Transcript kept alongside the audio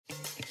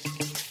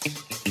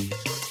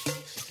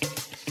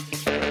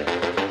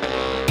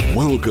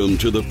Welcome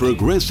to the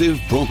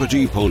Progressive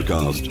Property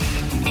Podcast,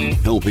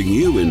 helping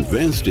you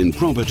invest in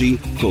property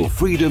for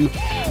freedom,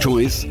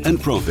 choice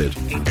and profit.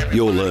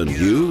 You'll learn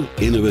new,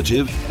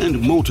 innovative and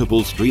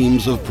multiple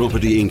streams of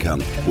property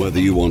income,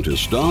 whether you want to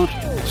start,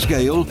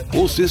 scale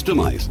or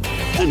systemize,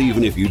 and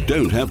even if you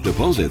don't have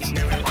deposits.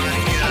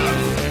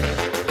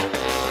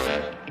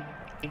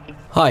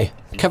 Hi,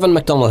 Kevin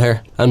McDonald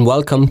here, and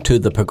welcome to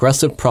the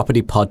Progressive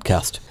Property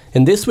Podcast.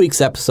 In this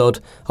week's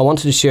episode, I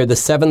wanted to share the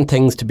 7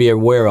 things to be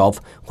aware of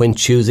when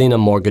choosing a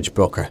mortgage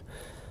broker.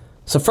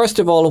 So first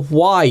of all,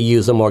 why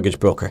use a mortgage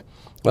broker?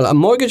 Well, a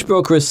mortgage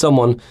broker is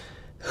someone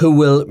who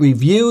will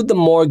review the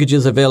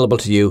mortgages available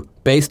to you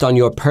based on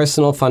your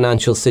personal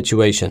financial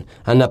situation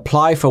and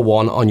apply for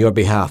one on your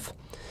behalf.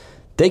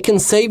 They can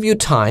save you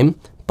time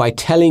by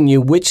telling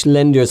you which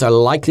lenders are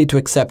likely to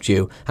accept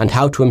you and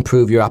how to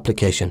improve your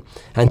application,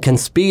 and can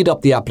speed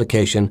up the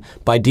application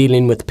by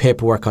dealing with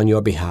paperwork on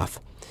your behalf.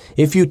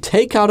 If you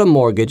take out a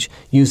mortgage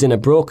using a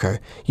broker,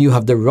 you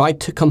have the right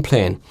to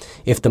complain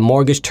if the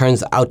mortgage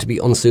turns out to be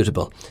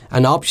unsuitable,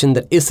 an option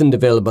that isn't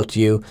available to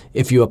you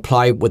if you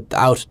apply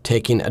without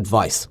taking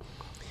advice.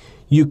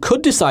 You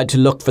could decide to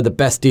look for the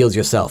best deals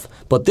yourself,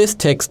 but this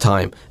takes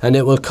time, and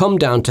it will come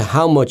down to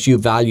how much you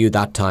value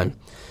that time.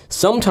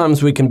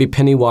 Sometimes we can be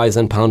penny wise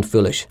and pound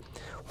foolish.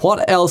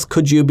 What else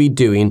could you be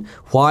doing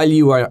while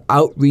you are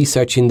out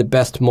researching the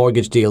best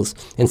mortgage deals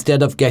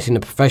instead of getting a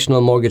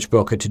professional mortgage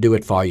broker to do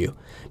it for you?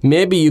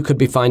 Maybe you could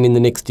be finding the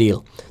next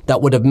deal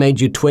that would have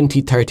made you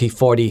 20, 30,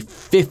 40,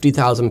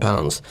 50,000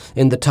 pounds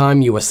in the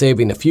time you were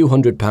saving a few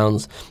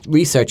 £100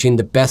 researching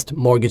the best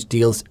mortgage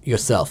deals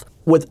yourself.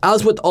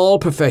 As with all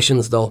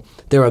professions though,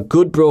 there are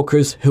good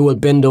brokers who will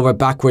bend over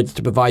backwards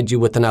to provide you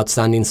with an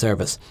outstanding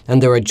service,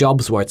 and there are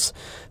jobsworths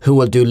who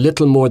will do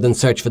little more than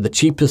search for the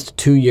cheapest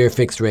 2-year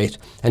fixed rate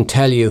and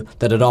tell you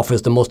that it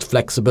offers the most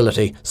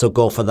flexibility, so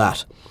go for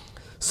that.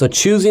 So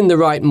choosing the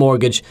right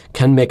mortgage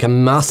can make a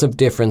massive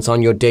difference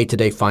on your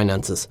day-to-day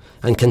finances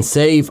and can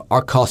save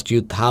or cost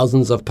you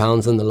thousands of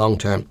pounds in the long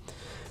term.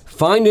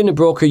 Finding a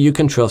broker you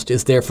can trust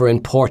is therefore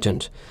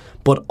important,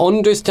 but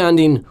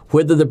understanding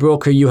whether the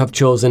broker you have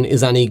chosen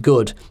is any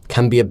good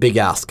can be a big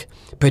ask,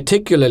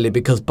 particularly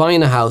because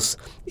buying a house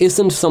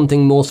isn't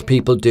something most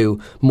people do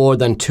more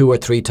than 2 or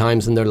 3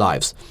 times in their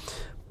lives.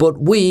 But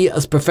we,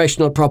 as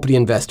professional property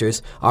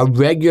investors, are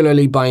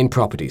regularly buying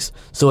properties,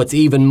 so it's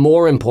even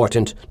more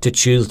important to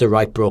choose the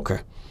right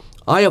broker.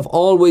 I have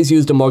always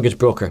used a mortgage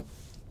broker,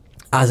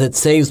 as it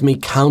saves me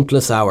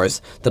countless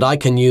hours that I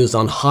can use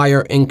on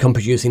higher income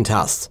producing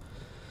tasks.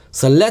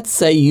 So let's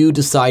say you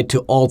decide to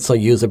also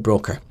use a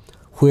broker.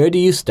 Where do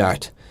you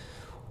start?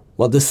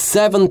 Well, there's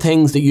 7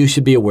 things that you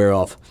should be aware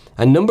of.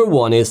 And number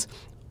 1 is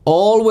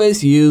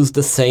always use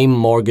the same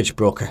mortgage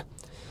broker.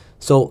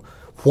 So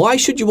why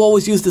should you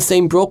always use the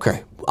same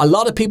broker? A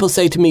lot of people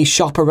say to me,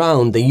 shop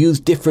around. They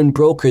use different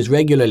brokers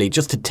regularly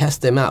just to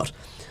test them out.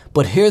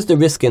 But here's the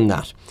risk in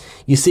that.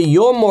 You see,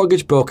 your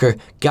mortgage broker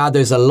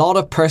gathers a lot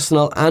of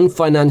personal and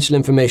financial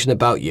information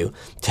about you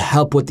to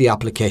help with the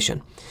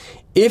application.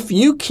 If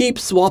you keep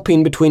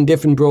swapping between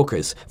different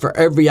brokers for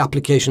every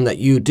application that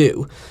you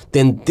do,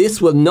 then this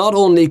will not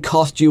only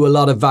cost you a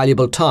lot of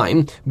valuable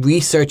time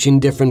researching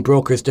different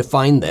brokers to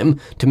find them,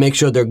 to make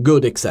sure they're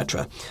good,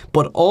 etc.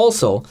 But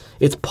also,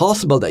 it's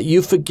possible that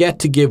you forget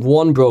to give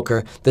one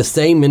broker the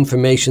same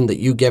information that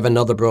you give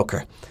another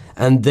broker,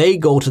 and they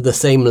go to the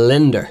same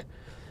lender.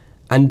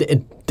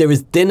 And there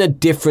is then a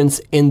difference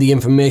in the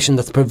information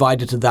that's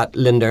provided to that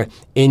lender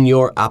in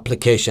your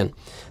application.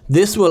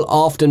 This will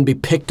often be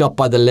picked up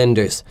by the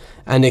lenders,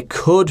 and it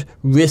could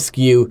risk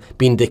you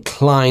being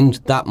declined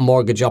that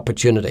mortgage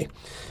opportunity.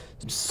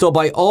 So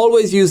by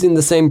always using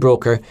the same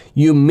broker,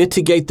 you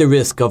mitigate the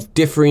risk of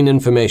differing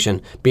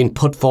information being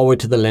put forward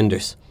to the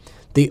lenders.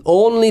 The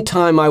only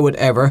time I would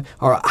ever,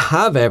 or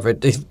have ever,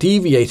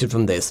 deviated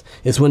from this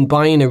is when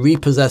buying a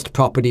repossessed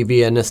property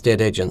via an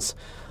estate agent.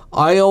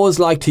 I always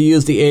like to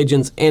use the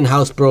agent's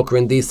in-house broker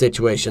in these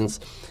situations,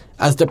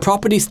 as the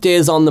property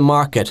stays on the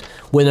market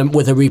with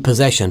a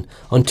repossession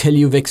until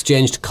you've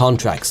exchanged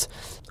contracts.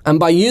 And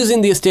by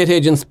using the estate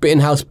agent's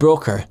in-house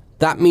broker,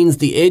 that means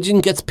the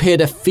agent gets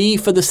paid a fee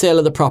for the sale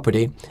of the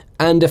property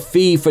and a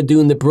fee for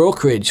doing the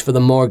brokerage for the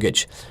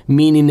mortgage,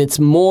 meaning it's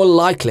more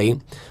likely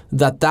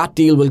that that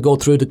deal will go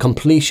through to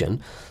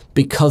completion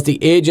because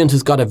the agent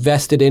has got a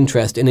vested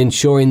interest in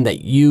ensuring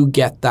that you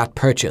get that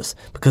purchase,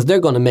 because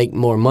they're going to make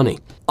more money.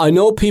 I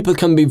know people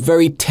can be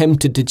very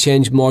tempted to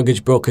change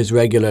mortgage brokers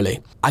regularly.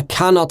 I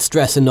cannot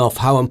stress enough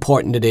how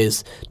important it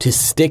is to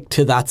stick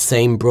to that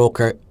same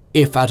broker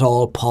if at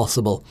all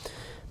possible.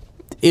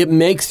 It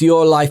makes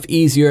your life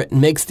easier, it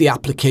makes the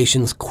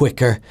applications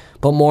quicker,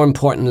 but more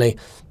importantly,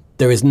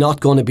 there is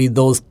not going to be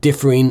those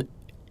differing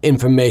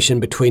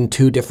information between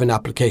 2 different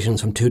applications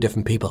from 2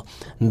 different people.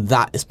 And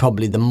that is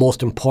probably the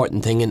most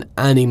important thing in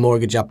any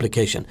mortgage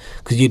application,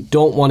 because you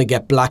don't want to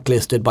get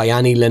blacklisted by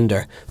any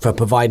lender for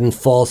providing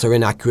false or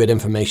inaccurate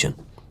information.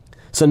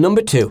 So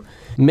number 2,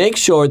 make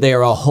sure they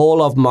are a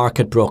whole of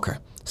market broker.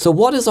 So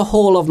what is a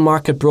whole of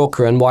market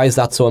broker and why is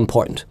that so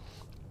important?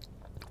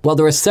 Well,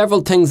 there are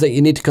several things that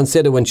you need to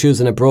consider when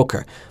choosing a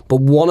broker,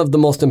 but one of the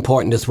most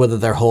important is whether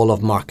they're whole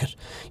of market.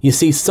 You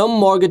see, some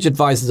mortgage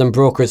advisors and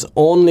brokers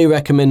only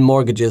recommend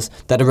mortgages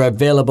that are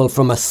available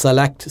from a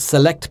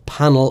select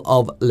panel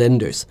of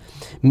lenders.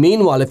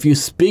 Meanwhile, if you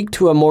speak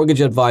to a mortgage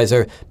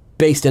advisor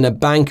based in a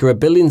bank or a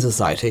building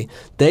society,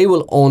 they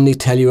will only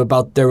tell you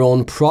about their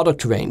own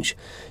product range.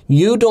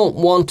 You don't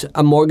want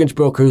a mortgage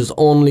broker who's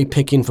only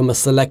picking from a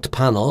select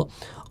panel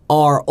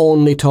or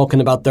only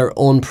talking about their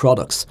own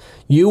products.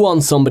 You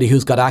want somebody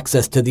who's got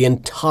access to the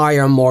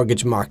entire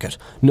mortgage market,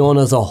 known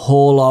as a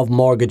whole of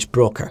mortgage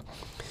broker.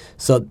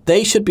 So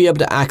they should be able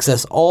to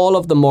access all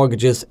of the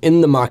mortgages in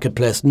the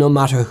marketplace, no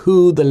matter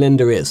who the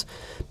lender is,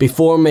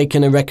 before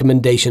making a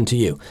recommendation to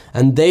you.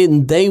 And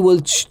then they will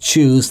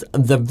choose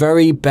the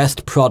very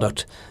best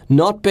product,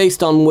 not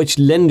based on which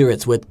lender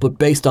it's with, but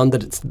based on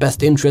that it's the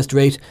best interest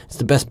rate, it's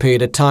the best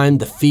period of time,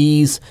 the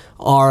fees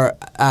are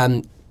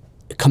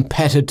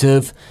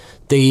competitive,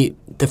 the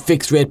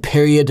fixed rate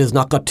period has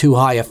not got too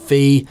high a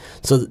fee.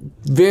 So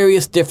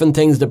various different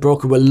things the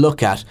broker will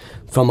look at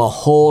from a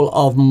whole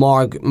of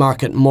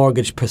market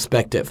mortgage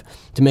perspective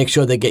to make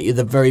sure they get you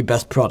the very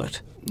best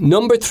product.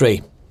 Number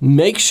 3,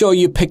 make sure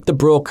you pick the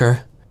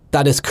broker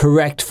that is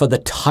correct for the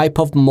type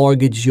of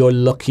mortgage you're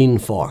looking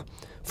for.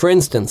 For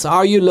instance,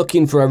 are you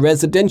looking for a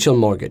residential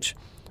mortgage,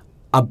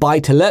 a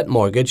buy-to-let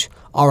mortgage,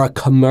 or a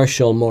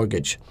commercial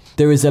mortgage?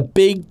 There is a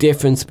big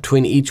difference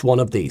between each one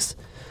of these.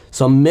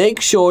 So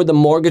make sure the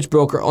mortgage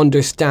broker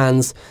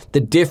understands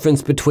the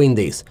difference between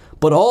these,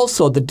 but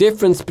also the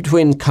difference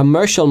between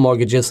commercial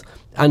mortgages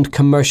and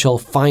commercial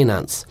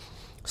finance.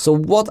 So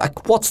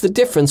what's the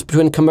difference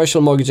between commercial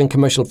mortgage and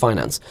commercial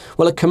finance?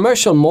 Well, a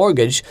commercial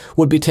mortgage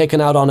would be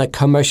taken out on a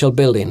commercial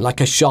building,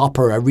 like a shop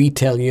or a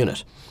retail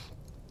unit.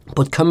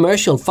 But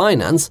commercial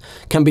finance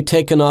can be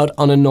taken out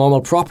on a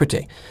normal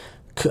property.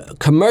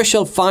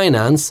 Commercial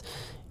finance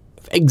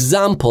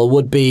example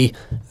would be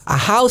a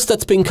house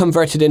that's been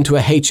converted into a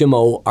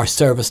HMO or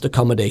serviced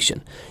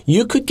accommodation.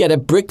 You could get a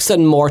bricks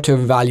and mortar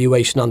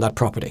valuation on that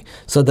property.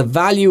 So the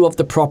value of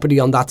the property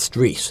on that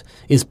street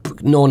is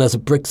known as a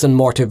bricks and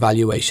mortar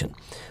valuation.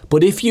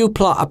 But if you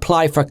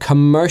apply for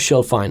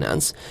commercial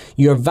finance,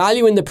 you're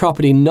valuing the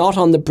property not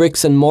on the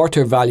bricks and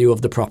mortar value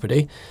of the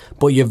property,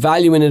 but you're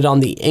valuing it on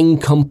the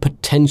income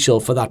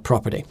potential for that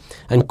property.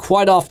 And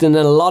quite often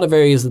in a lot of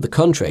areas of the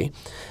country,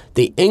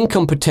 the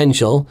income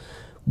potential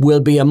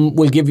will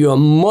give you a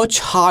much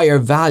higher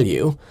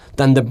value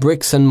than the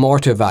bricks and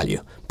mortar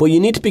value. But you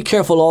need to be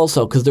careful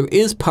also, because there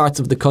is parts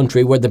of the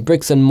country where the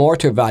bricks and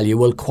mortar value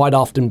will quite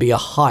often be a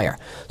higher.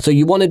 So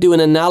you want to do an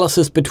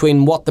analysis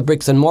between what the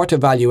bricks and mortar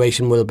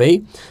valuation will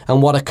be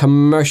and what a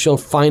commercial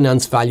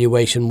finance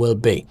valuation will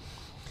be.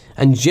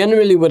 And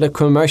generally with a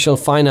commercial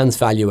finance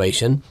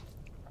valuation,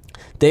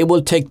 they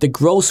will take the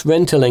gross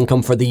rental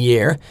income for the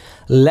year,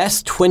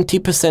 less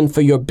 20%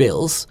 for your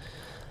bills,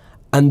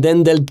 and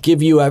then they'll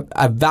give you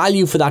a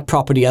value for that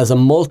property as a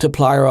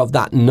multiplier of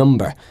that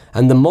number.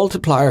 And the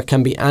multiplier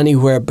can be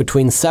anywhere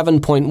between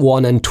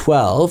 7.1 and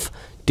 12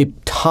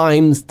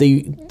 times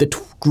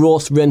the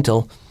gross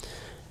rental,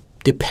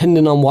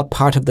 depending on what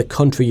part of the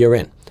country you're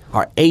in,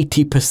 or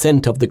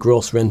 80% of the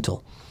gross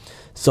rental.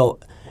 So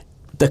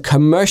the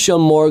commercial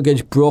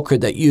mortgage broker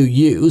that you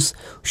use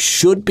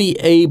should be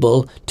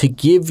able to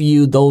give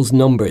you those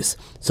numbers.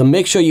 So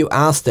make sure you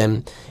ask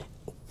them,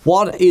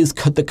 what is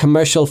the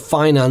commercial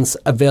finance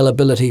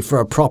availability for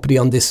a property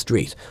on this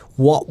street?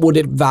 What would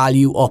it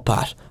value up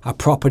at, a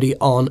property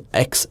on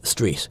X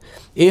street?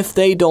 If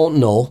they don't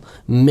know,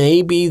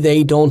 maybe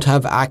they don't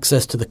have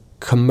access to the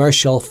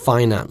commercial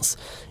finance.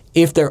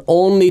 If they're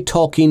only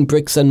talking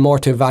bricks and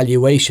mortar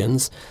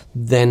valuations,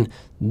 then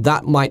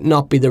that might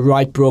not be the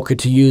right broker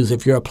to use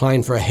if you're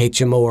applying for a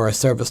HMO or a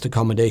serviced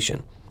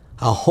accommodation.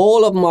 A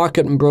whole of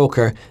market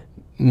broker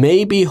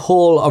may be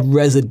whole of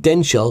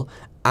residential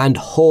and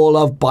whole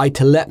of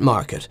buy-to-let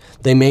market.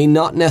 They may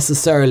not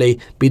necessarily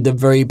be the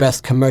very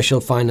best commercial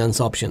finance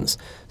options.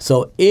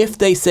 So if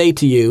they say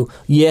to you,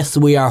 yes,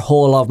 we are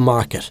whole of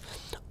market,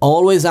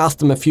 always ask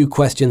them a few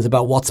questions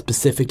about what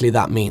specifically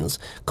that means.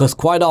 Because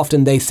quite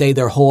often they say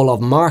they're whole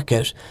of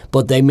market,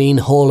 but they mean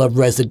whole of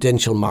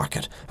residential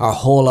market or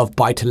whole of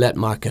buy-to-let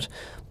market,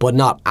 but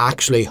not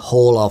actually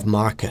whole of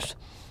market.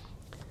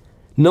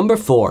 Number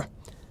 4,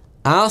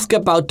 ask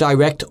about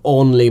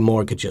direct-only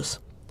mortgages.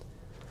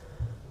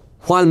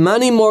 While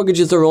many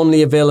mortgages are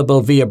only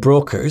available via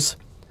brokers,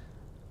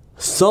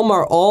 some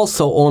are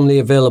also only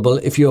available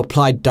if you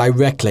apply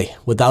directly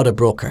without a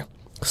broker.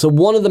 So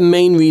one of the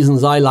main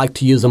reasons I like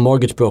to use a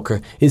mortgage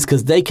broker is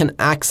because they can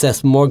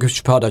access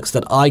mortgage products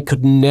that I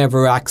could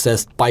never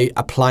access by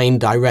applying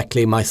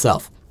directly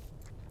myself.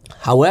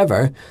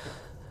 However,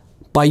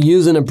 by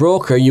using a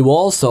broker, you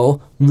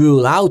also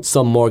rule out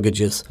some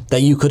mortgages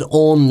that you could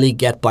only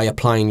get by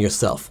applying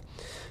yourself.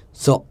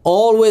 So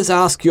always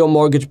ask your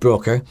mortgage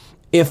broker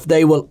if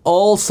they will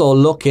also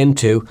look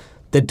into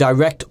the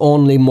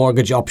direct-only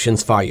mortgage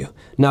options for you.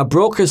 Now,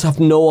 brokers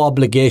have no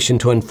obligation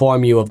to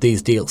inform you of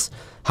these deals.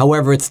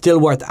 However, it's still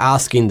worth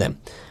asking them.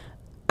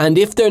 And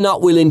if they're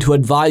not willing to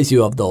advise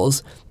you of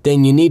those,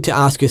 then you need to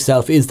ask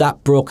yourself, is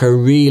that broker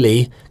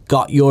really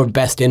got your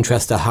best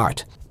interest at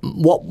heart?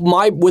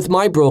 With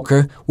my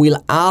broker,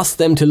 we'll ask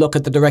them to look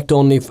at the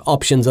direct-only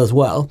options as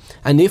well.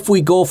 And if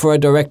we go for a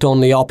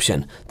direct-only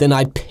option, then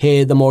I'd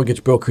pay the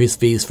mortgage broker his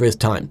fees for his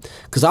time.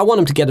 Because I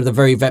want him to get the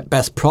very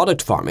best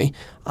product for me,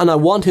 and I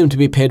want him to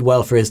be paid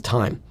well for his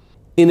time.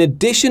 In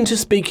addition to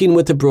speaking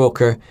with the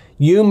broker,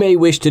 you may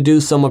wish to do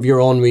some of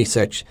your own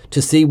research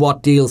to see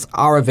what deals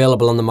are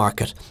available on the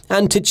market.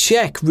 And to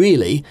check,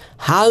 really,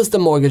 has the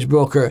mortgage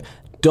broker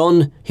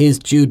done his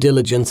due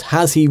diligence?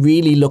 Has he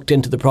really looked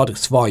into the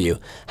products for you?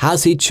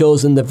 Has he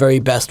chosen the very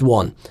best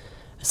one?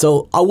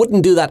 So I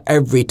wouldn't do that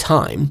every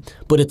time,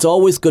 but it's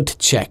always good to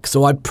check.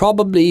 So I'd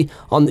probably,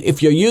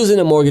 if you're using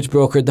a mortgage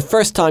broker, the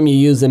first time you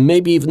use them,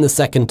 maybe even the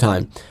second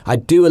time,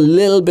 I'd do a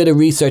little bit of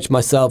research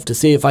myself to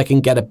see if I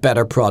can get a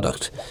better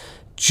product,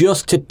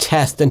 just to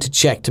test and to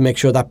check to make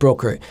sure that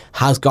broker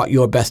has got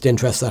your best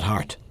interests at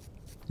heart.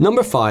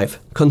 Number 5,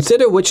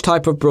 consider which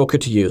type of broker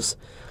to use.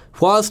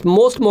 Whilst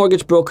most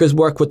mortgage brokers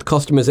work with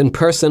customers in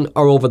person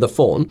or over the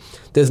phone,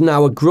 there's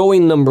now a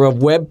growing number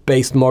of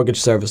web-based mortgage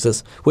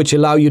services which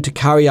allow you to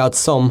carry out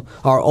some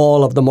or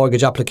all of the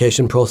mortgage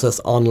application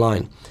process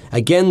online.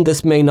 Again,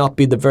 this may not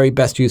be the very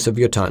best use of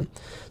your time.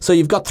 So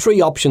you've got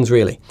 3 options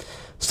really.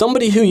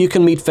 Somebody who you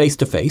can meet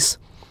face-to-face,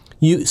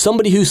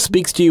 somebody who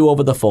speaks to you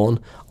over the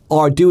phone,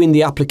 or doing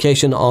the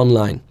application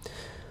online.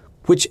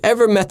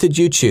 Whichever method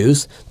you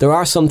choose, there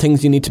are some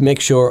things you need to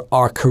make sure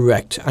are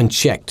correct and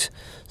checked,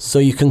 so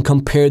you can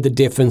compare the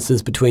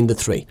differences between the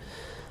 3.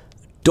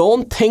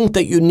 Don't think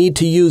that you need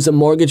to use a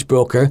mortgage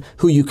broker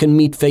who you can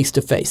meet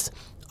face-to-face.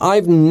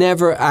 I've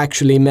never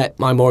actually met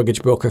my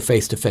mortgage broker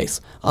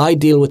face-to-face. I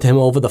deal with him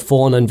over the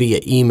phone and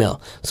via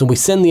email. So we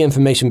send the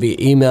information via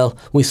email,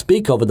 we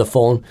speak over the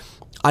phone.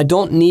 I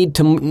don't need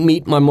to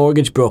meet my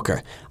mortgage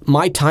broker.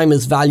 My time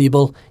is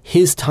valuable,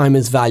 his time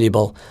is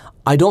valuable.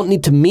 I don't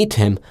need to meet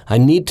him. I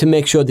need to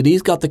make sure that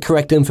he's got the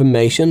correct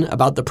information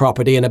about the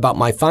property and about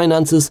my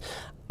finances,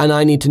 and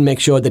I need to make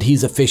sure that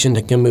he's efficient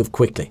and can move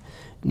quickly.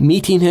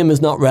 Meeting him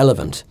is not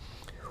relevant.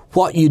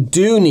 What you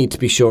do need to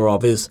be sure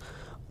of is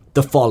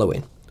the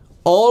following.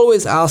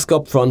 Always ask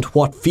up front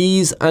what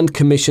fees and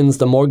commissions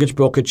the mortgage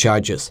broker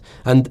charges,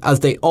 and as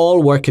they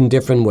all work in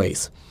different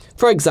ways.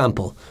 For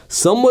example,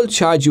 some will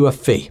charge you a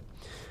fee,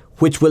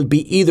 which will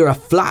be either a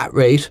flat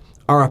rate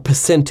or a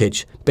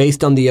percentage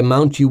based on the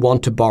amount you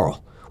want to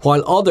borrow,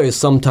 while others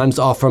sometimes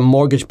offer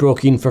mortgage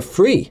broking for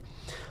free.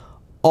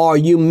 Or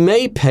you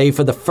may pay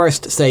for the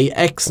first, say,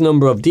 X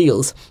number of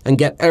deals and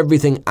get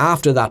everything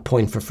after that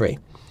point for free.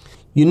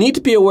 You need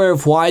to be aware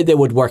of why they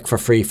would work for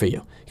free for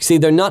you. You see,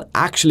 they're not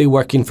actually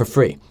working for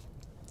free.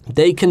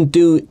 They can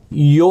do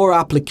your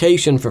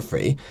application for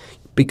free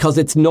because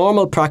it's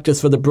normal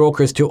practice for the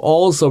brokers to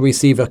also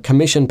receive a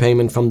commission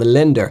payment from the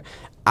lender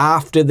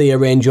after they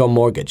arrange your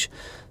mortgage.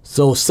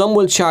 So some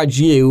will charge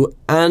you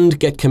and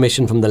get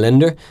commission from the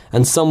lender,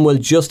 and some will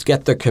just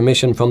get their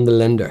commission from the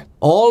lender.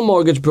 All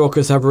mortgage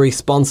brokers have a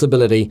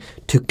responsibility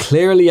to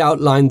clearly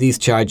outline these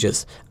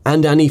charges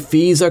and any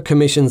fees or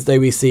commissions they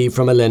receive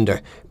from a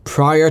lender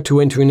prior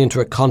to entering into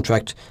a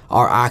contract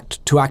or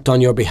act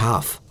on your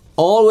behalf.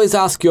 Always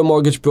ask your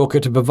mortgage broker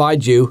to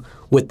provide you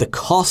with the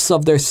costs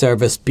of their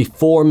service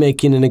before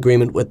making an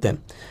agreement with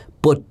them.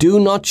 But do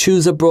not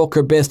choose a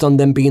broker based on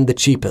them being the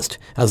cheapest,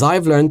 as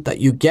I've learned that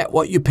you get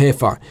what you pay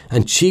for,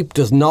 and cheap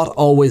does not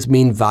always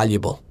mean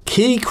valuable.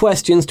 Key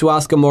questions to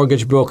ask a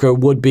mortgage broker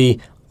would be,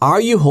 are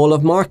you whole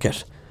of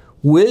market?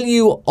 Will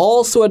you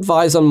also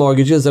advise on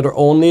mortgages that are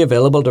only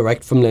available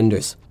direct from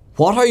lenders?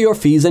 What are your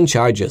fees and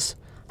charges?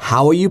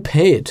 How are you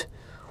paid?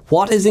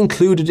 What is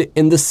included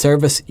in the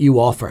service you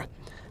offer?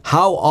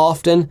 How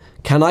often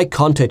can I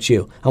contact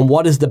you, and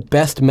what is the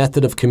best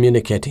method of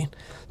communicating?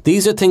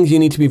 These are things you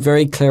need to be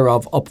very clear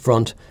of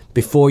upfront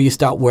before you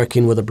start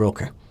working with a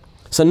broker.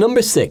 So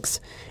number 6,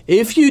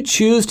 if you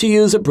choose to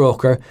use a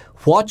broker,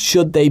 what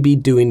should they be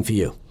doing for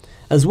you?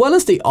 As well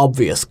as the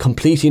obvious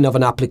completing of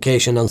an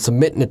application and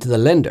submitting it to the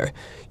lender,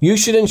 you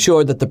should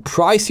ensure that the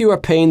price you are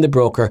paying the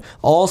broker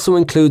also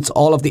includes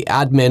all of the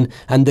admin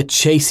and the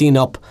chasing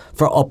up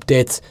for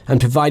updates and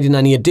providing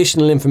any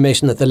additional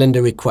information that the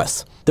lender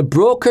requests. The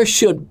broker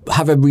should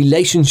have a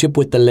relationship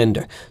with the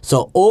lender.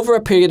 So over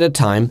a period of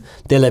time,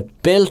 they'll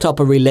have built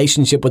up a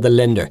relationship with the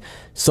lender.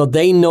 So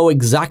they know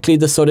exactly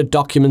the sort of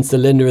documents the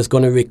lender is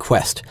going to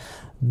request.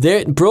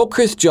 The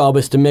broker's job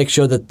is to make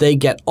sure that they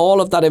get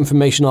all of that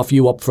information off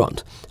you up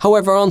front.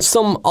 However, on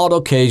some odd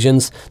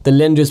occasions, the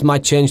lenders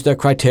might change their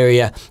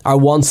criteria or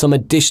want some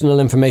additional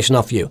information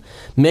off you.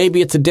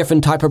 Maybe it's a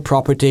different type of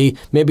property.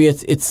 Maybe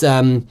it's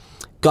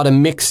got a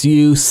mixed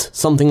use,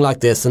 something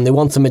like this, and they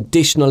want some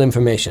additional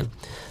information.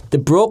 The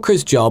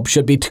broker's job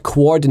should be to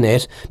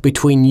coordinate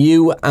between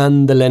you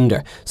and the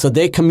lender. So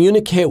they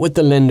communicate with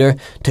the lender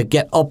to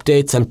get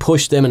updates and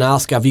push them and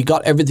ask, have you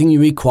got everything you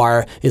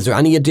require? Is there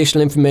any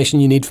additional information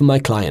you need from my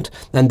client?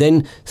 And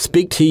then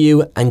speak to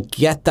you and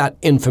get that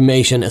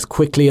information as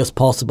quickly as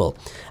possible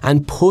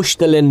and push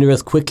the lender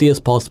as quickly as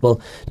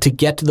possible to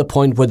get to the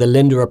point where the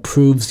lender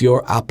approves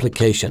your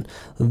application.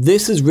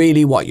 This is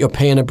really what you're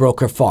paying a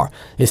broker for,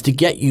 is to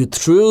get you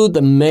through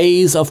the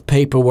maze of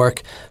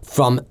paperwork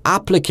from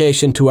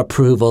application to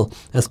approval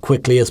as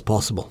quickly as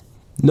possible.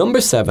 Number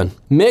 7,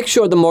 make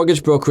sure the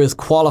mortgage broker is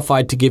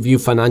qualified to give you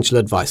financial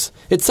advice.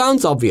 It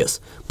sounds obvious,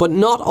 but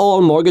not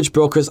all mortgage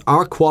brokers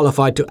are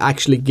qualified to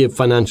actually give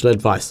financial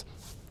advice.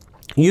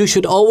 You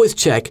should always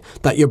check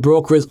that your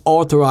broker is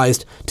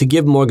authorised to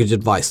give mortgage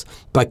advice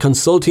by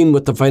consulting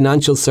with the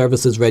Financial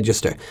Services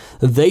Register.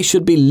 They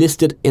should be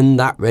listed in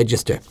that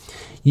register.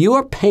 You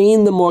are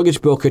paying the mortgage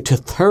broker to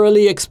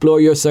thoroughly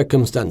explore your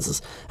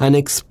circumstances and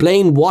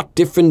explain what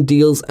different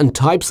deals and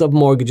types of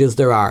mortgages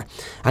there are,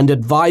 and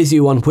advise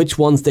you on which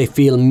ones they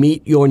feel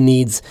meet your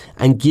needs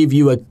and give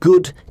you a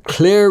good,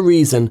 clear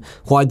reason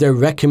why they're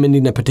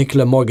recommending a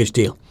particular mortgage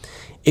deal.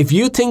 If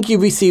you think you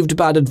received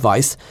bad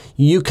advice,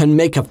 you can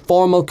make a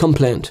formal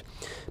complaint.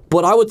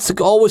 But I would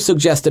always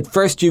suggest that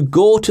first you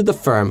go to the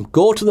firm,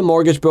 go to the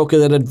mortgage broker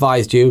that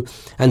advised you,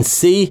 and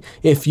see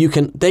if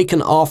they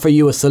can offer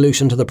you a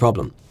solution to the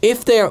problem.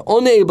 If they are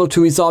unable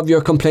to resolve your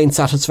complaint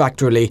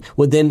satisfactorily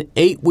within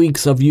 8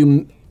 weeks of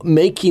you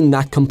making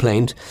that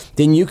complaint,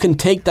 then you can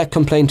take that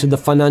complaint to the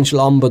Financial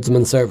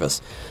Ombudsman Service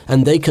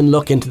and they can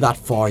look into that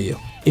for you.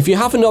 If you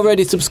haven't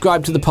already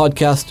subscribed to the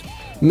podcast,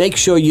 make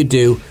sure you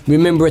do.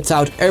 Remember, it's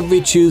out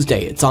every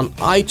Tuesday. It's on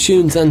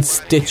iTunes and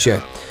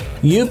Stitcher.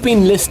 You've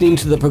been listening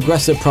to the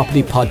Progressive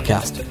Property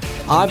Podcast.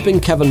 I've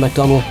been Kevin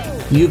McDonald.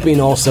 You've been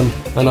awesome,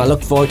 and I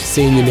look forward to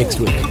seeing you next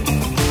week.